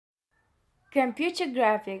Computer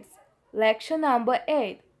graphics, lecture number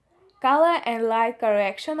 8. Color and light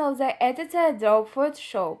correction of the editor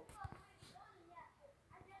AdobePhotoshop.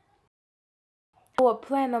 Our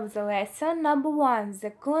plan of the lesson: number 1, the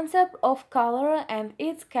concept of color and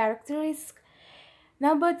its characteristics.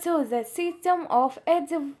 Number 2, the system of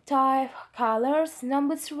additive colors.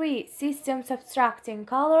 Number 3, system subtracting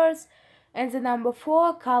colors. And the number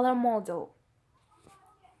 4, color model.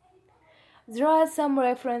 There are some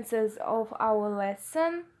references of our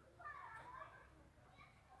lesson.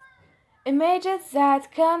 Images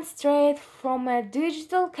that come straight from a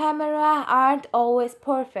digital camera aren't always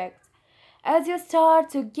perfect. As you start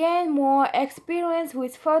to gain more experience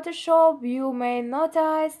with Photoshop, you may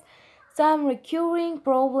notice some recurring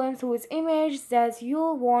problems with images that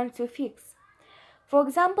you'll want to fix. For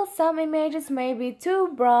example, some images may be too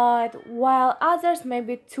bright while others may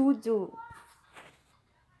be too dull.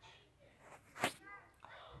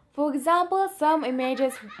 For example, some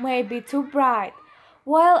images may be too bright,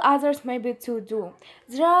 while others may be too dull.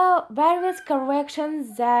 There are various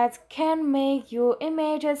corrections that can make your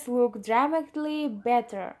images look dramatically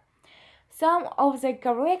better. Some of the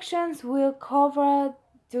corrections we'll cover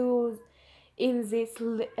in this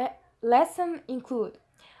lesson include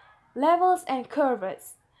levels and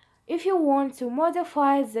curves. If you want to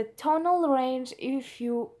modify the tonal range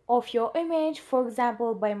of your image, for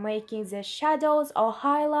example by making the shadows or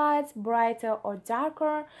highlights brighter or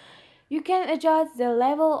darker, you can adjust the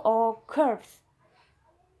level or curves.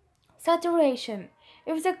 Saturation.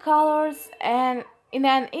 If the colors in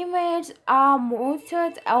an image are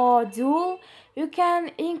muted or dull, you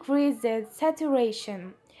can increase the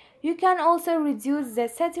saturation. You can also reduce the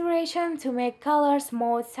saturation to make colors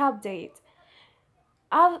more subdued.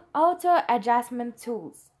 Auto adjustment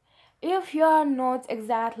tools. If you are not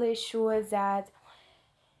exactly sure that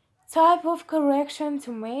type of correction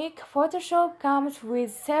to make, Photoshop comes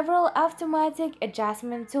with several automatic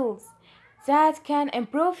adjustment tools that can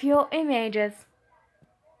improve your images.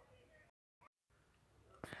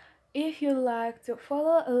 If you like to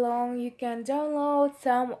follow along, you can download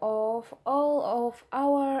some of all of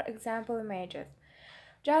our example images.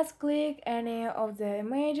 Just click any of the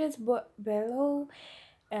images below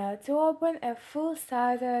to open a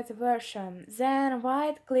full-sized version. Then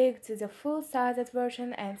right-click to the full-sized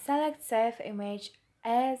version and select Save Image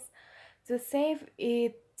As to save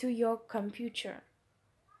it to your computer.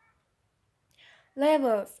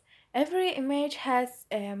 Levels. Every image has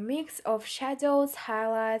a mix of shadows,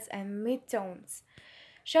 highlights, and midtones.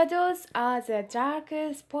 Shadows are the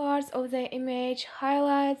darkest parts of the image,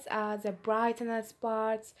 highlights are the brightest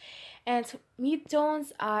parts, and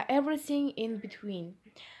midtones are everything in between.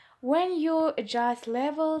 When you adjust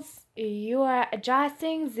levels, you are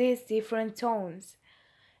adjusting these different tones.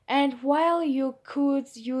 And while you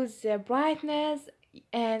could use the brightness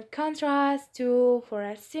and contrast tool for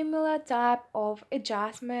a similar type of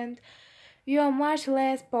adjustment, you are much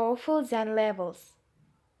less powerful than levels.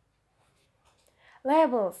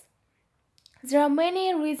 Levels. There are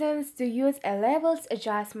many reasons to use a levels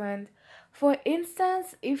adjustment. For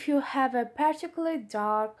instance, if you have a particularly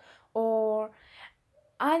dark or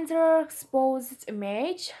underexposed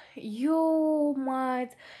image, you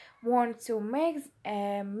might want to make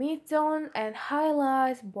a midtone and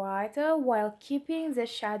highlights brighter while keeping the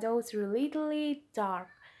shadows relatively dark.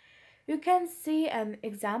 You can see an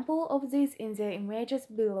example of this in the images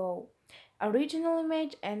below, original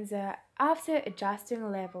image and the after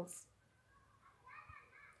adjusting levels.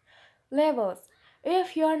 Levels.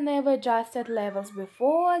 If you have never adjusted levels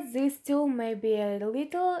before, this tool may be a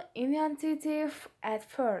little intuitive at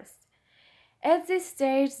first. At this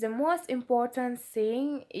stage, the most important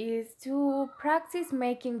thing is to practice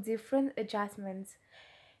making different adjustments.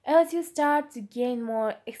 As you start to gain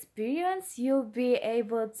more experience, you'll be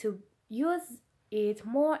able to use it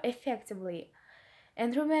more effectively.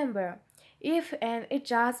 And remember, if an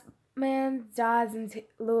adjustment doesn't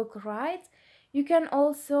look right, you can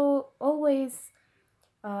also always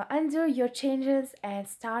undo your changes and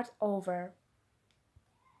start over.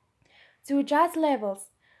 To adjust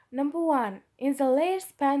levels, number 1, in the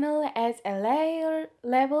Layers panel, add a Layer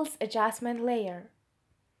Levels Adjustment layer.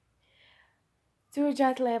 To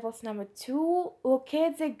adjust levels, number 2,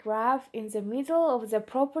 locate the graph in the middle of the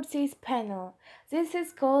Properties panel. This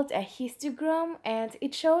is called a histogram and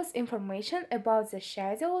it shows information about the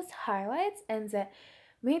shadows, highlights, and the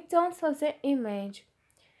midtones of the image.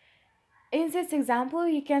 In this example,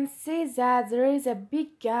 you can see that there is a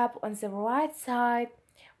big gap on the right side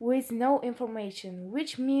with no information,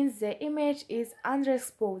 which means the image is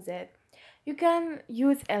underexposed. You can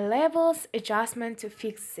use a levels adjustment to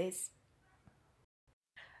fix this.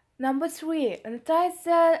 Number 3. Notice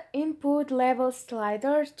the input level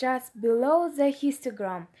sliders just below the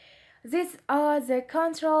histogram. These are the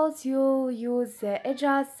controls you'll use to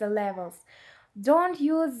adjust the levels. Don't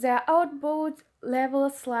use the output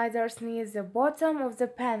level sliders near the bottom of the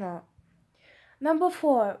panel. Number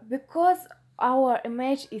 4. Because our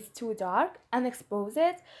image is too dark and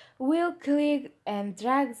exposed, we'll click and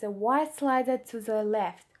drag the white slider to the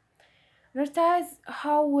left. Notice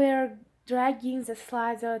how we're dragging the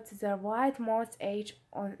slider to the rightmost edge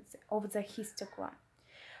of the histogram.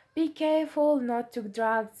 Be careful not to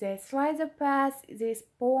drag the slider past this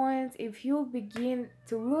point if you begin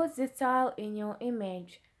to lose the style in your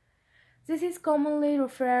image. This is commonly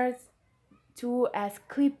referred to as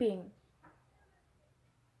clipping.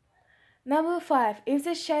 Number 5. If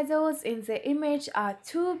the shadows in the image are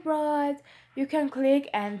too bright, you can click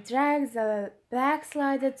and drag the black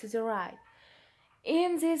slider to the right.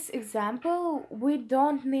 In this example, we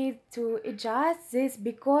don't need to adjust this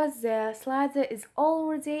because the slider is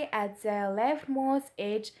already at the leftmost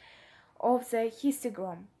edge of the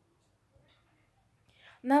histogram.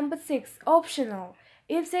 Number 6. Optional.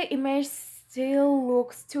 If the image still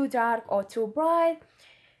looks too dark or too bright,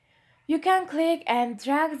 you can click and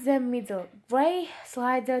drag the middle gray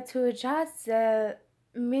slider to adjust the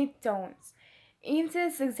midtones. In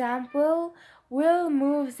this example, we'll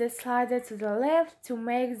move the slider to the left to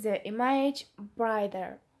make the image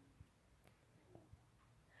brighter.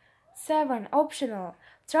 7. Optional.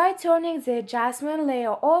 Try turning the adjustment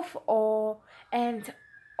layer off or and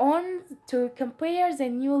on to compare the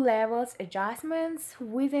new levels adjustments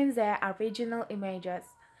within the original images.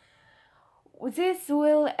 This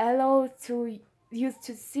will allow you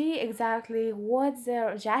to see exactly what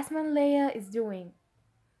the adjustment layer is doing.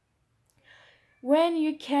 When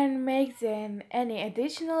you can make then any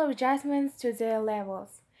additional adjustments to the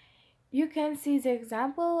levels, you can see the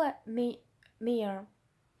example near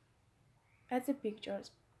at the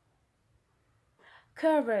pictures.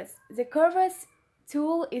 Curves. The curves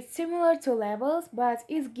tool is similar to levels, but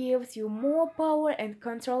it gives you more power and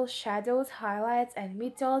controls shadows, highlights, and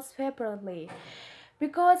midtones separately.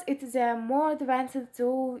 Because it is a more advanced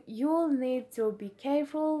tool, you'll need to be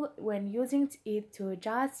careful when using it to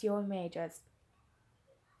adjust your images.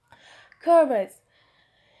 Curves.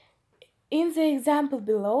 In the example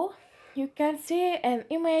below, you can see an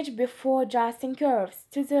image before adjusting curves.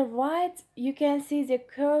 To the right, you can see the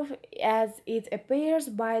curve as it appears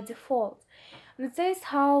by default. Notice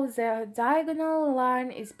how the diagonal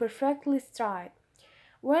line is perfectly straight.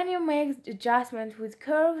 When you make adjustments with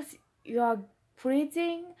curves, you are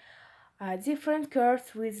creating different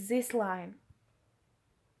curves with this line.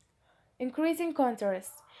 Increasing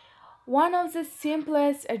contrast. One of the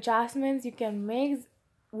simplest adjustments you can make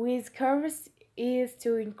with curves is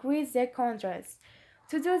to increase their contrast.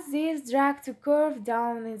 To do this, drag the curve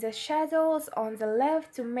down in the shadows on the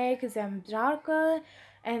left to make them darker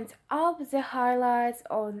and up the highlights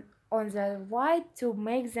on the right to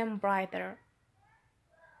make them brighter.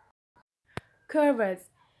 Curves.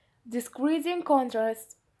 Decreasing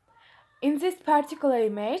contrast. In this particular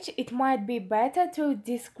image, it might be better to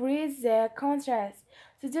decrease the contrast.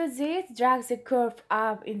 To do this, drag the curve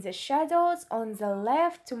up in the shadows on the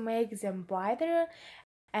left to make them brighter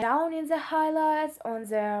and down in the highlights on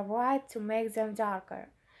the right to make them darker.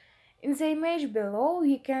 In the image below,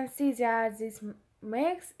 you can see that this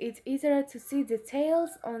makes it easier to see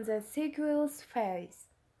details on the sequel's face.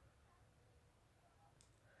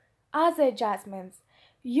 Other adjustments.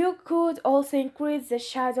 You could also increase the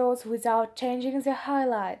shadows without changing the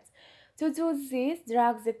highlights. To do this,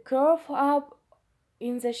 drag the curve up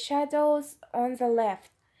in the shadows on the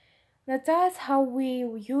left. Notice how we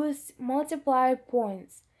use multiply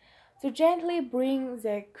points to gently bring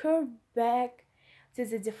the curve back to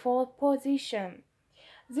the default position.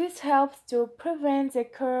 This helps to prevent the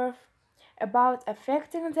curve about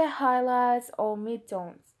affecting the highlights or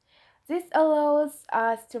midtones. This allows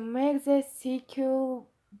us to make the sequel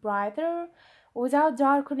brighter without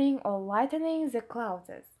darkening or lightening the clouds.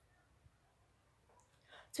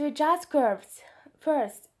 To adjust curves,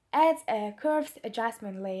 first, add a curves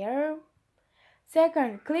adjustment layer.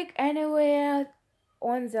 Second, click anywhere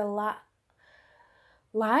on the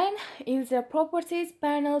line in the Properties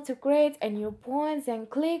panel to create a new point, then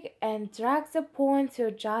click and drag the point to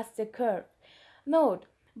adjust the curve. Note,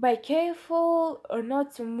 be careful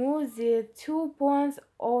not to move the 2 points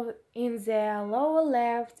in the lower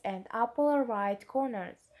left and upper right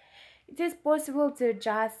corners. It is possible to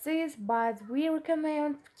adjust this, but we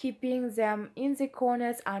recommend keeping them in the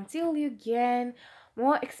corners until you gain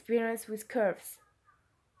more experience with curves.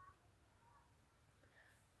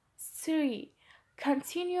 3.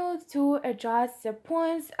 continue to adjust the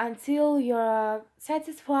points until you're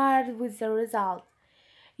satisfied with the result.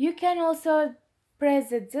 You can also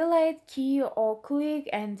press the delete key or click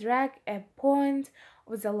and drag a point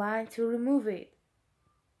of the line to remove it.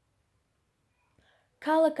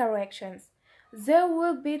 Color corrections. There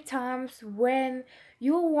will be times when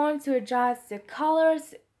you want to adjust the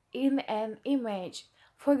colors in an image.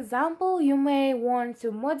 For example, you may want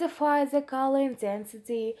to modify the color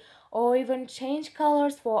intensity or even change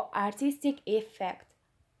colors for artistic effect.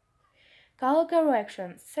 Color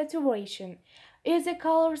correction, saturation. If the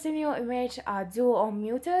colors in your image are dull or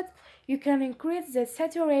muted, you can increase the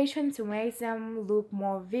saturation to make them look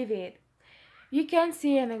more vivid. You can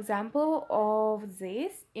see an example of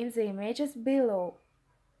this in the images below.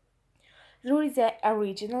 There is the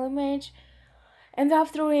original image, and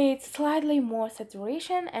after it, slightly more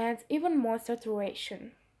saturation and even more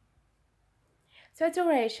saturation.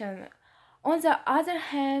 Saturation. On the other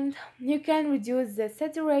hand, you can reduce the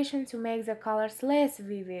saturation to make the colors less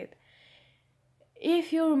vivid.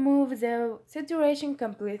 If you remove the saturation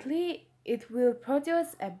completely, it will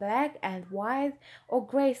produce a black and white or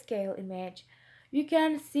grayscale image. You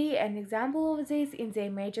can see an example of this in the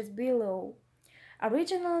images below.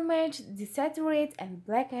 Original image, desaturate and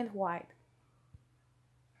black and white.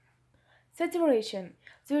 Saturation.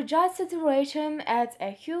 To adjust saturation, add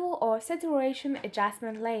a hue or saturation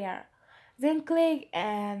adjustment layer. Then click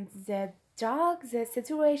and drag the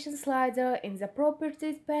saturation slider in the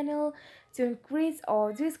Properties panel to increase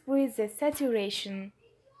or decrease the saturation.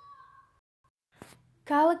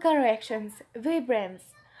 Color corrections, vibrance.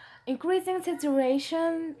 Increasing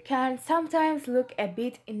saturation can sometimes look a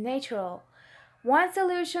bit unnatural. One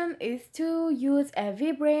solution is to use a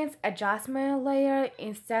vibrance adjustment layer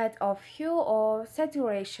instead of hue or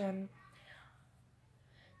saturation.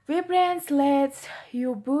 Vibrance lets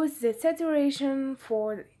you boost the saturation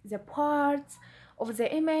for the parts of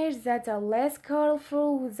the image that are less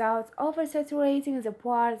colorful without oversaturating the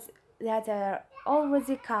parts that are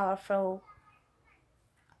already colorful.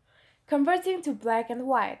 Converting to black and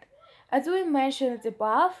white. As we mentioned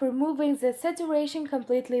above, removing the saturation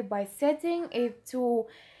completely by setting it to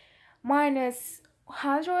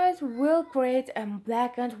 -100 will create a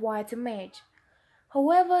black and white image.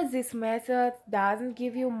 However, this method doesn't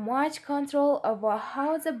give you much control over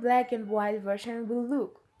how the black and white version will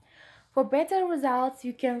look. For better results,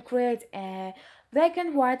 you can create a black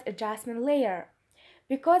and white adjustment layer.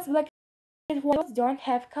 Because black and white don't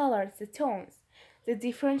have colors, the tones, the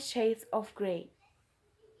different shades of gray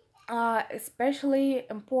are especially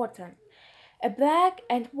important. A black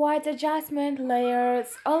and white adjustment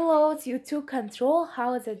layers allows you to control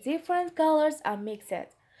how the different colors are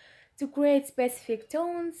mixed to create specific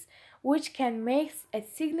tones, which can make a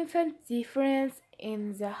significant difference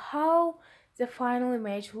in how the final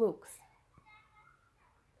image looks.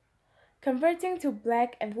 Converting to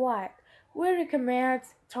black and white. We recommend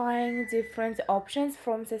trying different options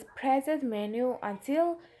from the preset menu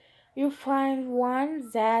until you find one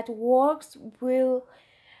that works well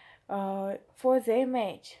for the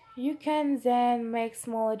image. You can then make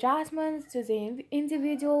small adjustments to the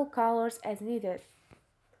individual colors as needed.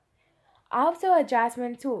 Auto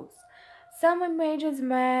adjustment tools. Some images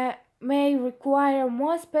may require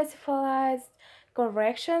more specialized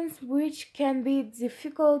corrections, which can be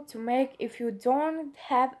difficult to make if you don't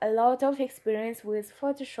have a lot of experience with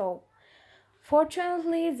Photoshop.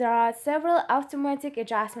 Fortunately, there are several automatic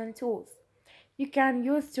adjustment tools you can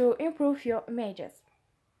use to improve your images.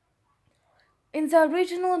 In the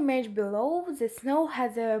original image below, the snow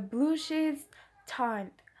has a bluish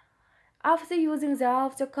tint. After using the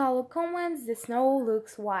after color command, the snow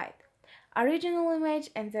looks white. Original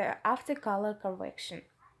image and the after color correction.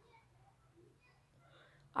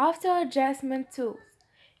 After adjustment tools.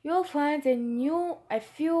 You'll find a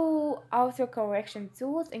few auto correction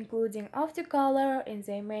tools including after color in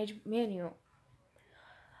the image menu.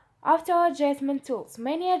 After adjustment tools.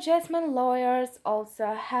 Many adjustment layers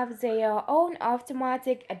also have their own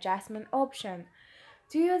automatic adjustment option.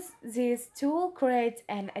 To use this tool, create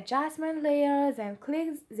an adjustment layer, then click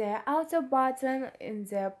the Auto button in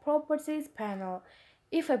the Properties panel,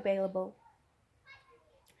 if available.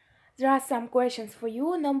 There are some questions for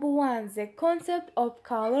you. Number 1, the concept of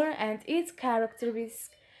color and its characteristics.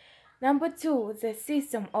 Number 2, the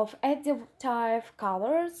system of additive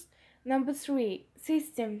colors. Number 3,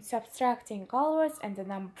 system subtracting colors. And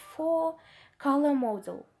number 4, color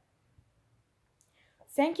model.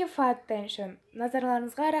 Thank you for attention.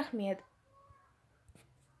 Назарларыңызға рахмет.